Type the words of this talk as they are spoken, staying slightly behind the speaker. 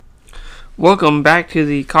Welcome back to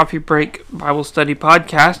the Coffee Break Bible Study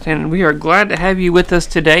Podcast, and we are glad to have you with us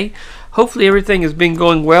today. Hopefully everything has been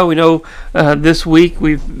going well. We know this week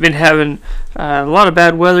we've been having a lot of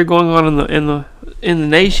bad weather going on in the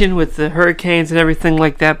nation with the hurricanes and everything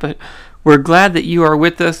like that, but we're glad that you are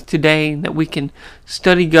with us today and that we can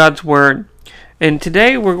study God's Word. And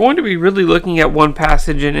today we're going to be really looking at one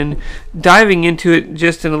passage and diving into it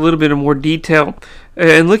just in a little bit of more detail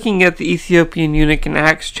and looking at the Ethiopian eunuch in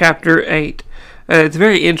Acts chapter 8. It's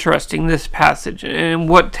very interesting, this passage, and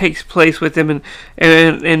what takes place with him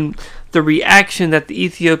and the reaction that the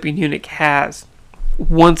Ethiopian eunuch has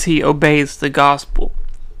once he obeys the gospel.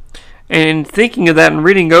 And thinking of that and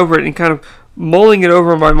reading over it and kind of mulling it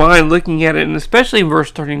over in my mind, looking at it, and especially in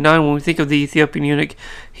verse 39, when we think of the Ethiopian eunuch,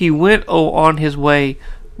 he went on his way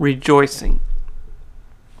rejoicing.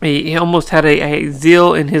 He almost had a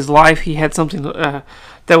zeal in his life. He had something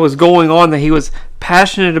that was going on that he was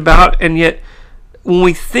passionate about, and yet when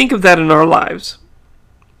we think of that in our lives,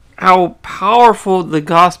 how powerful the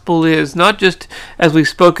gospel is, not just as we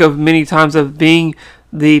spoke of many times of being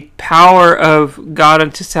the power of God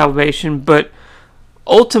unto salvation, but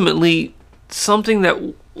ultimately something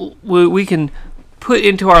that we can put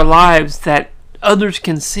into our lives that others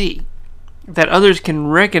can see, that others can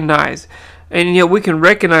recognize. And yet we can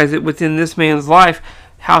recognize it within this man's life,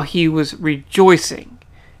 how he was rejoicing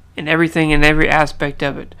in everything and every aspect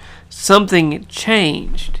of it. Something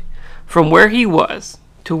changed from where he was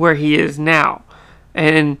to where he is now.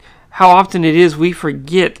 And how often it is we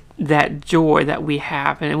forget that joy that we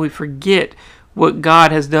have, and we forget what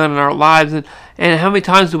God has done in our lives, and how many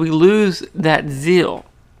times do we lose that zeal.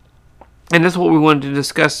 And that's what we wanted to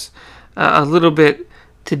discuss a little bit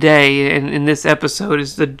today in this episode,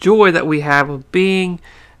 is the joy that we have of being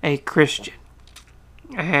a Christian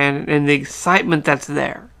and the excitement that's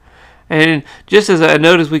there. And just as a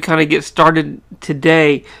note, as we kind of get started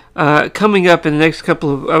today, coming up in the next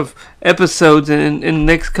couple of episodes and in the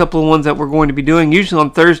next couple of ones that we're going to be doing, usually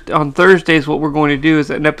on Thursdays, what we're going to do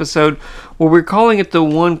is an episode where we're calling it the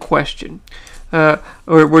One Question.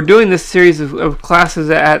 We're doing this series of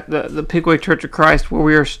classes at the Pickaway Church of Christ where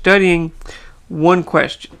we are studying one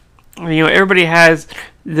question. You know, everybody has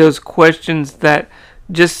those questions that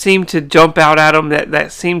just seem to jump out at them,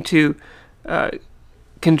 that seem to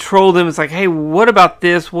control them. It's like, hey, what about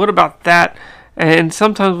this? What about that? And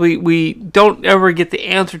sometimes we don't ever get the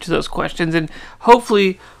answer to those questions. And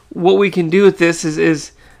hopefully what we can do with this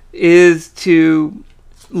is to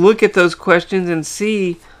look at those questions and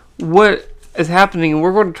see what is happening. And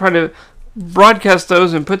we're going to try to broadcast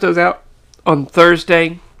those and put those out on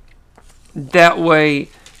Thursday. That way,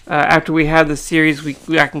 after we have the series, we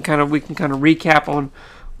can kind of recap on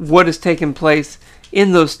what has taken place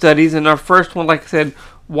in those studies. And our first one, like I said,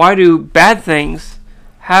 why do bad things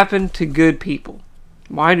happen to good people?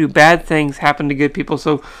 Why do bad things happen to good people?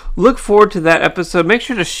 So look forward to that episode. Make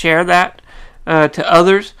sure to share that to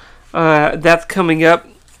others. That's coming up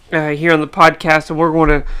here on the podcast, and we're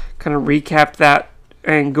going to kind of recap that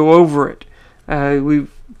and go over it. We've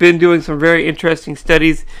been doing some very interesting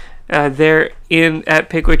studies there at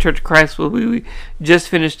Pickaway Church of Christ. We just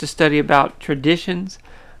finished a study about traditions,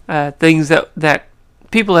 things that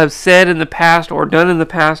people have said in the past or done in the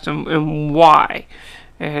past, and why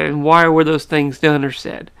were those things done or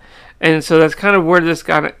said. And so that's kind of where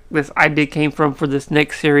this idea came from for this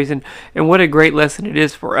next series, and what a great lesson it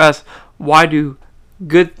is for us. Why do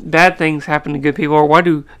bad things happen to good people, or why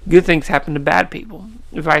do good things happen to bad people,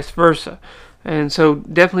 vice versa? And so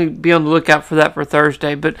definitely be on the lookout for that for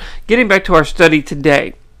Thursday. But getting back to our study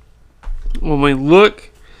today, when we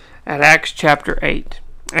look at Acts chapter 8,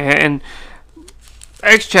 and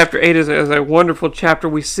Acts chapter 8 is a wonderful chapter.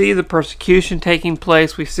 We see the persecution taking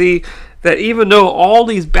place. We see that even though all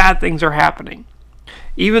these bad things are happening,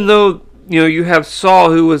 even though you have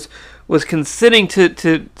Saul who was consenting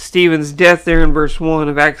to Stephen's death there in verse 1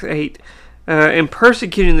 of Acts 8, and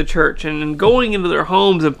persecuting the church and going into their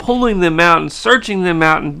homes and pulling them out and searching them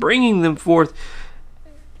out and bringing them forth,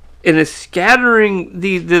 and is scattering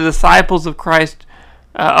the disciples of Christ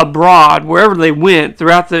abroad, wherever they went,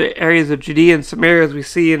 throughout the areas of Judea and Samaria, as we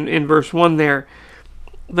see in verse 1 there,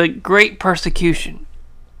 the great persecution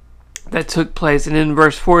that took place. And in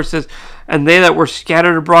verse 4 it says, and they that were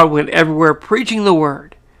scattered abroad went everywhere preaching the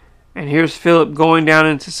word. And here's Philip going down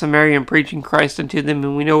into Samaria and preaching Christ unto them.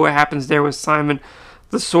 And we know what happens there with Simon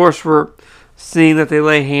the sorcerer, seeing that they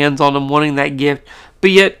lay hands on him, wanting that gift.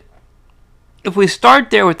 But yet, if we start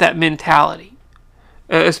there with that mentality,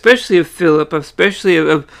 especially of Philip, especially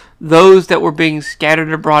of those that were being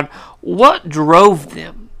scattered abroad, what drove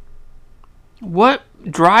them? What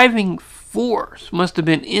driving force must have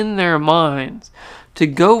been in their minds to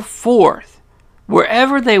go forth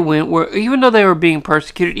wherever they went, where even though they were being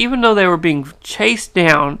persecuted, even though they were being chased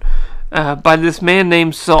down by this man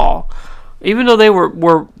named Saul, even though they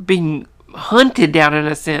were being hunted down in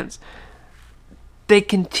a sense, they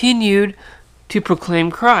continued to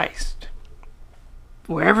proclaim Christ.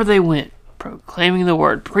 Wherever they went, proclaiming the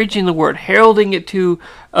word, preaching the word, heralding it to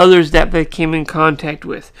others that they came in contact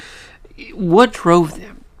with. What drove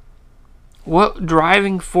them? What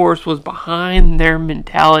driving force was behind their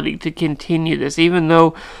mentality to continue this, even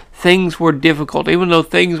though things were difficult, even though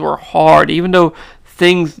things were hard, even though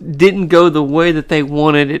things didn't go the way that they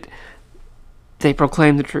wanted it? They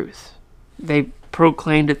proclaimed the truth. They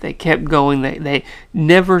proclaimed it. They kept going. They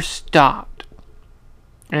never stopped.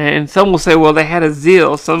 And some will say, well, they had a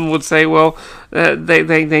zeal. Some would say, well,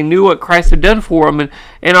 they knew what Christ had done for them.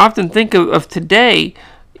 And I often think of today,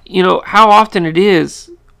 how often it is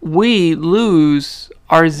we lose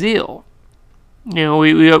our zeal.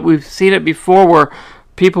 We've seen it before where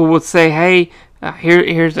people would say, hey,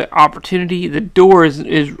 here's the opportunity. The door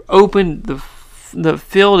is open. The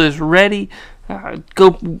field is ready.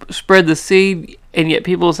 Go spread the seed. And yet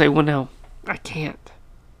people will say, well, no, I can't.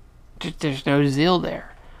 There's no zeal there.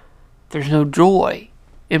 There's no joy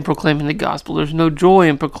in proclaiming the gospel. There's no joy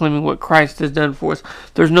in proclaiming what Christ has done for us.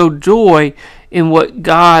 There's no joy in what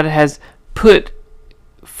God has put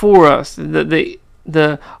for us, the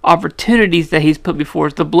opportunities that He's put before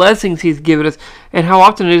us, the blessings He's given us, and how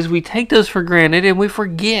often it is we take those for granted and we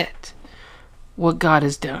forget what God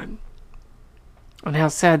has done, and how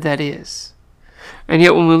sad that is. And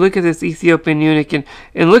yet when we look at this Ethiopian eunuch, and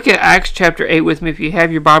look at Acts chapter 8 with me, if you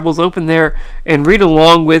have your Bibles open there, and read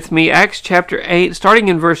along with me, Acts chapter 8, starting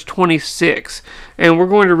in verse 26. And we're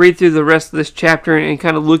going to read through the rest of this chapter and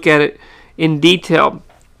kind of look at it in detail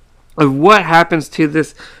of what happens to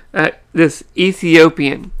this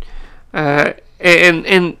Ethiopian,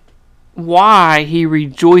 and why he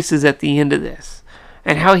rejoices at the end of this,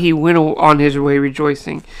 and how he went on his way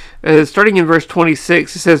rejoicing. Starting in verse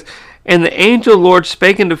 26, it says, "And the angel Lord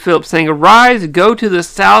spake unto Philip, saying, Arise, go to the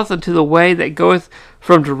south unto the way that goeth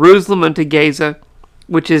from Jerusalem unto Gaza,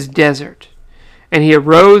 which is desert. And he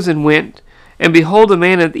arose and went, and behold, a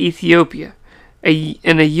man of Ethiopia,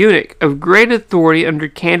 and a eunuch of great authority under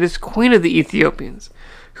Candace, queen of the Ethiopians,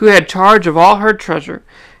 who had charge of all her treasure,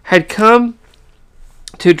 had come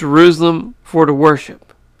to Jerusalem for to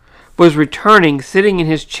worship, was returning, sitting in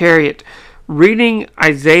his chariot, reading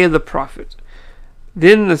Isaiah the prophet.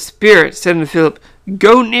 Then the Spirit said unto Philip,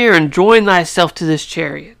 Go near and join thyself to this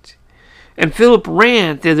chariot. And Philip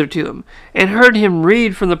ran thither to him, and heard him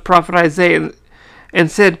read from the prophet Isaiah, and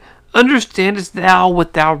said, Understandest thou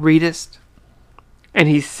what thou readest? And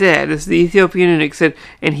he said, this is the Ethiopian eunuch said,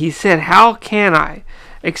 and he said, How can I,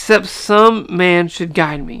 except some man should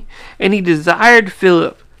guide me? And he desired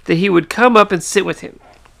Philip that he would come up and sit with him.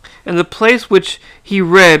 And the place which he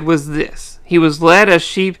read was this: He was led as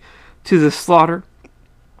sheep to the slaughter,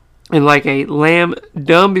 and like a lamb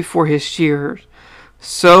dumb before his shearers,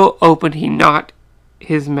 so opened he not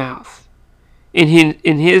his mouth. In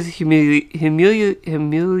his humiliation,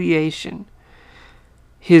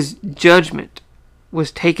 his judgment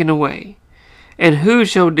was taken away. And who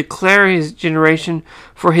shall declare his generation?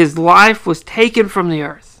 For his life was taken from the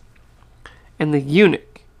earth. And the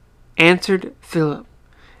eunuch answered Philip,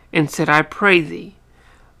 and said, I pray thee,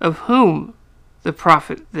 of whom the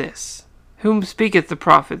prophet this? Whom speaketh the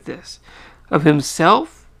prophet this? Of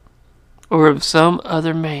himself, or of some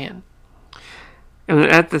other man? And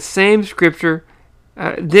at the same scripture,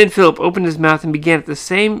 then Philip opened his mouth and began at the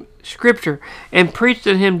same scripture, and preached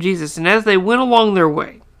unto him Jesus. And as they went along their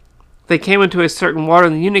way, they came into a certain water,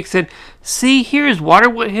 and the eunuch said, See, here is water.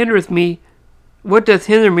 What hindereth me? What doth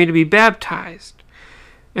hinder me to be baptized?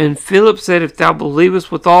 And Philip said, If thou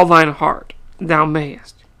believest with all thine heart, thou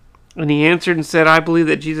mayest. And he answered and said, I believe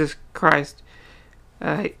that Jesus Christ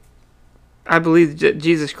is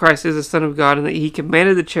the Son of God, and that he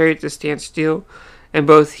commanded the chariot to stand still. And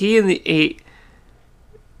both he and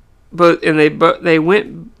they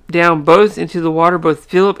went down both into the water, both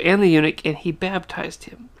Philip and the eunuch, and he baptized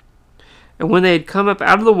him. And when they had come up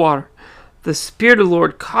out of the water, the Spirit of the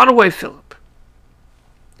Lord caught away Philip,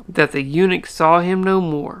 that the eunuch saw him no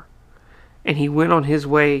more, and he went on his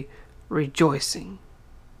way rejoicing.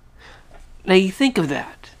 Now you think of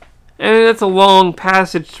that. I mean, that's a long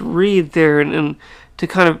passage to read there and to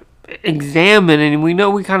kind of examine, and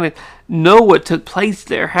we kind of know what took place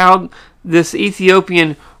there, how this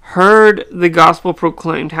Ethiopian heard the gospel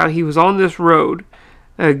proclaimed, how he was on this road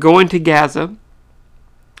going to Gaza,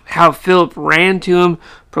 how Philip ran to him,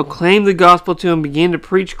 proclaimed the gospel to him, began to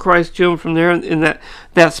preach Christ to him from there in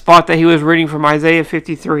that spot that he was reading from Isaiah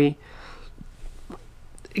 53.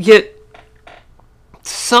 Yet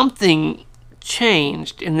something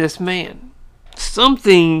changed in this man.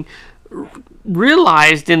 Something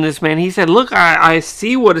realized in this man. He said, look, I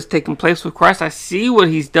see what has taken place with Christ. I see what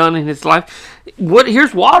he's done in his life.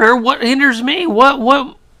 Here's water. What hinders me?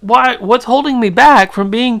 What's holding me back from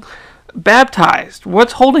being baptized?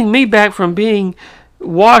 What's holding me back from being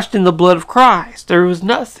washed in the blood of Christ? There was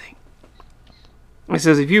nothing. He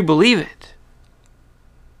says, if you believe it,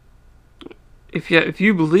 if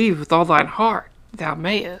you believe with all thine heart, thou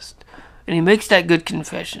mayest. And he makes that good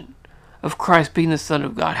confession of Christ being the Son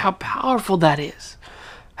of God. How powerful that is.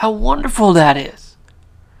 How wonderful that is.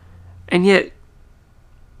 And yet,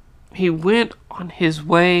 he went on his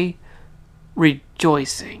way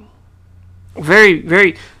rejoicing. Very,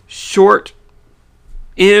 very short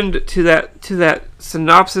end to that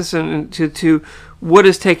synopsis and to what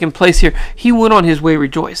has taken place here. He went on his way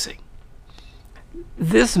rejoicing.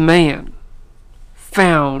 This man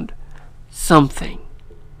found something.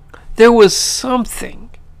 There was something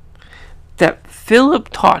that Philip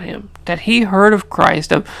taught him, that he heard of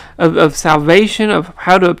Christ, of salvation, of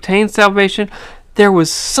how to obtain salvation. There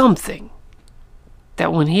was something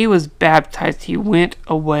that when he was baptized, he went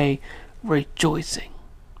away rejoicing.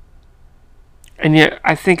 And yet,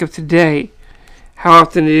 I think of today, how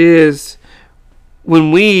often it is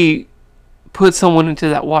when we put someone into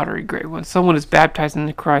that watery grave, when someone is baptized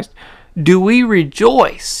into Christ, do we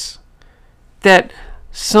rejoice that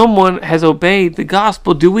someone has obeyed the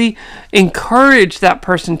gospel? Do we encourage that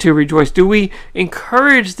person to rejoice? Do we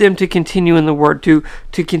encourage them to continue in the word, to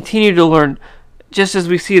continue to learn? Just as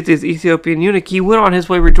we see at this Ethiopian eunuch, he went on his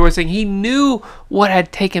way rejoicing. He knew what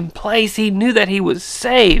had taken place. He knew that he was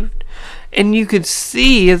saved. And you could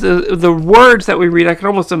see as the words that we read, I can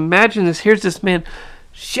almost imagine this. Here's this man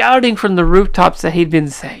shouting from the rooftops that he'd been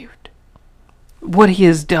saved. What he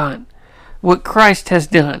has done. What Christ has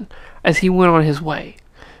done as he went on his way.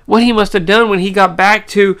 What he must have done when he got back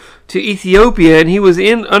to Ethiopia and he was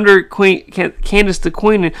under Queen Candace the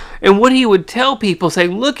Queen, and what he would tell people,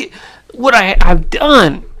 saying, look at what I've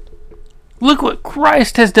done. Look what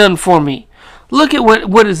Christ has done for me. Look at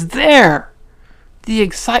what is there. The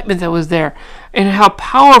excitement that was there and how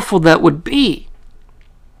powerful that would be.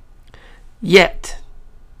 Yet,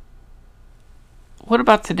 what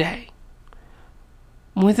about today?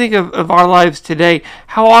 When we think of our lives today,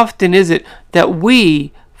 how often is it that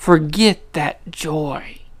we forget that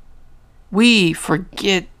joy? We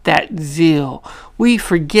forget that zeal. We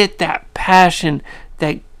forget that passion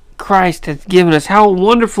that Christ has given us. How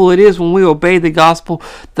wonderful it is when we obey the gospel,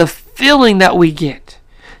 the feeling that we get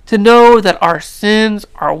to know that our sins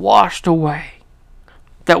are washed away,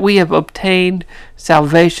 that we have obtained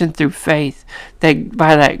salvation through faith, that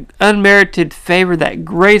by that unmerited favor, that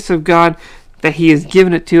grace of God, that he has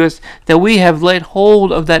given it to us, that we have laid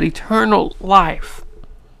hold of that eternal life,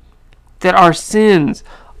 that our sins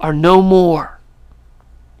are no more.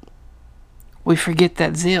 We forget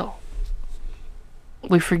that zeal.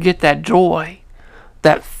 We forget that joy,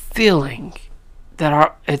 that feeling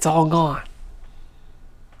that it's all gone.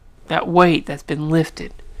 That weight that's been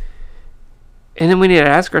lifted. And then we need to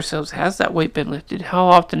ask ourselves, has that weight been lifted? How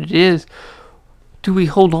often it is, do we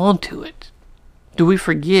hold on to it? Do we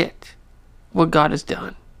forget what God has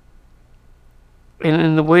done?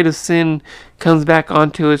 And the weight of sin comes back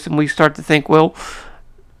onto us and we start to think, well,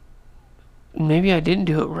 maybe I didn't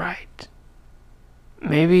do it right.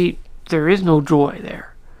 Maybe there is no joy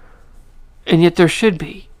there. And yet there should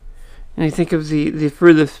be. And you think of the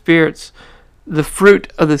fruit of the spirits. The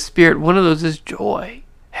fruit of the Spirit, one of those is joy.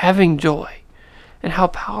 Having joy. And how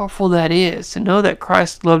powerful that is to know that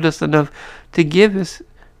Christ loved us enough to give us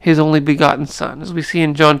his only begotten Son. As we see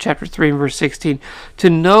in John chapter 3 and verse 16. To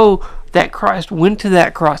know that Christ went to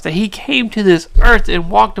that cross. That he came to this earth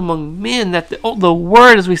and walked among men. That the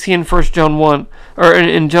Word, as we see in 1 John 1, or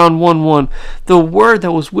in John 1:1, the Word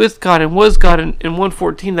that was with God and was God in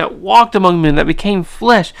 1:14, that walked among men, that became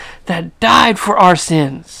flesh, that died for our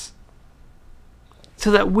sins,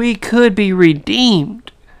 so that we could be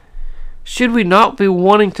redeemed. Should we not be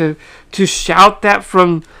wanting to shout that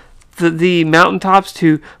from the mountaintops,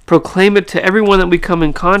 to proclaim it to everyone that we come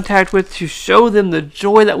in contact with, to show them the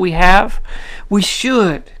joy that we have? We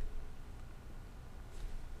should.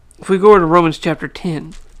 If we go to Romans chapter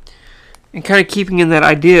 10, and kind of keeping in that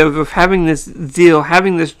idea of having this zeal,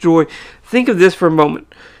 having this joy, think of this for a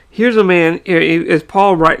moment. Here's a man, as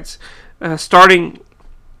Paul writes, starting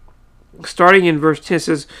in verse 10,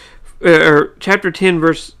 says, or chapter 10,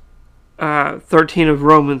 verse 13 of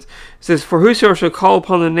Romans. It says, "For whosoever shall call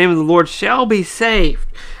upon the name of the Lord shall be saved.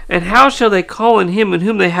 And how shall they call on him in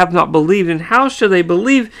whom they have not believed? And how shall they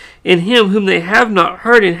believe in him whom they have not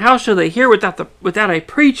heard? And how shall they hear without a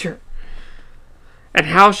preacher? And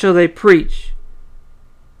how shall they preach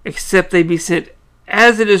except they be sent?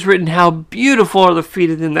 As it is written, how beautiful are the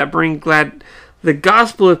feet of them that bring the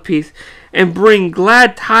gospel of peace, and bring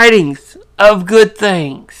glad tidings of good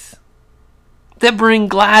things." That bring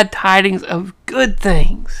glad tidings of good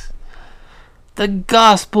things. The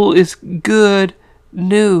gospel is good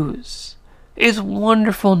news. It's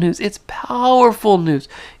wonderful news. It's powerful news.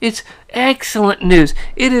 It's excellent news.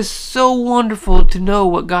 It is so wonderful to know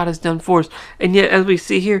what God has done for us. And yet, as we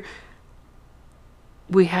see here,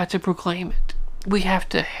 we have to proclaim it. We have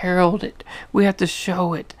to herald it. We have to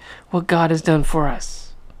show it, what God has done for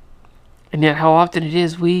us. And yet, how often it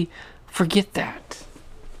is we forget that.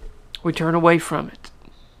 We turn away from it.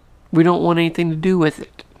 We don't want anything to do with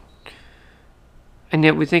it. And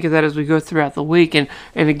yet we think of that as we go throughout the week. And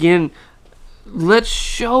again, let's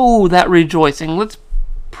show that rejoicing. Let's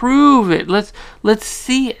prove it. Let's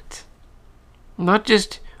see it. Not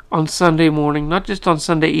just on Sunday morning, not just on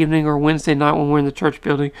Sunday evening or Wednesday night when we're in the church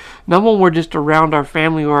building, not when we're just around our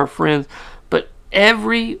family or our friends, but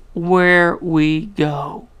everywhere we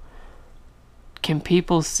go. Can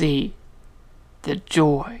people see the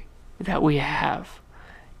joy that we have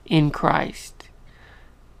in Christ?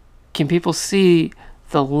 Can people see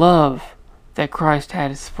the love that Christ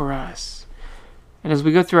has for us? And as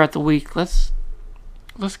we go throughout the week, let's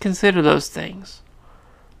consider those things.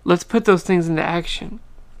 Let's put those things into action.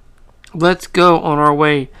 Let's go on our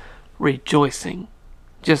way rejoicing,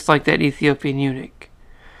 just like that Ethiopian eunuch.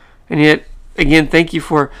 And yet, again, thank you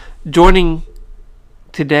for joining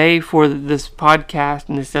today for this podcast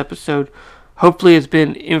and this episode. Hopefully it's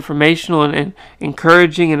been informational and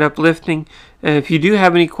encouraging and uplifting. If you do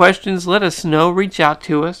have any questions, let us know. Reach out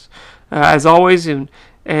to us. As always, and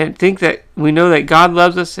think that we know that God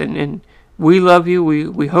loves us and we love you.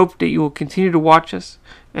 We hope that you will continue to watch us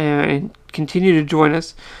and continue to join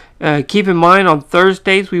us. Keep in mind, on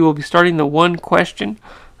Thursdays, we will be starting the one question,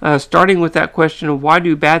 starting with that question of why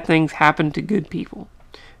do bad things happen to good people?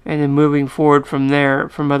 And then moving forward from there,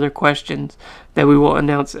 from other questions that we will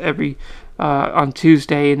announce on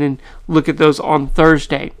Tuesday, and then look at those on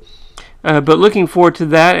Thursday. But looking forward to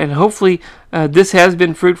that, and hopefully this has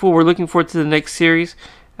been fruitful. We're looking forward to the next series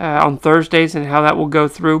on Thursdays and how that will go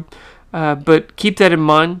through. But keep that in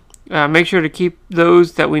mind. Make sure to keep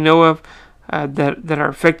those that we know of that are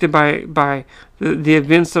affected by the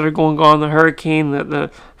events that are going on, the hurricane, the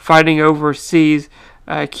fighting overseas.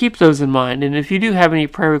 Keep those in mind. And if you do have any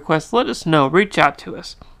prayer requests, let us know. Reach out to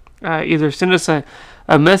us. Either send us a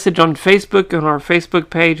message on Facebook, on our Facebook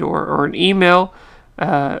page, or an email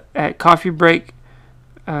at Coffee Break,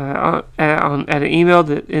 at an email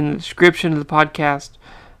that in the description of the podcast.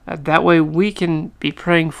 That way we can be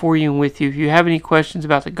praying for you and with you. If you have any questions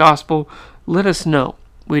about the gospel, let us know.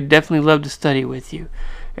 We'd definitely love to study with you.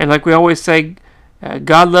 And like we always say,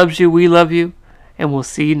 God loves you, we love you, and we'll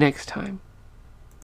see you next time.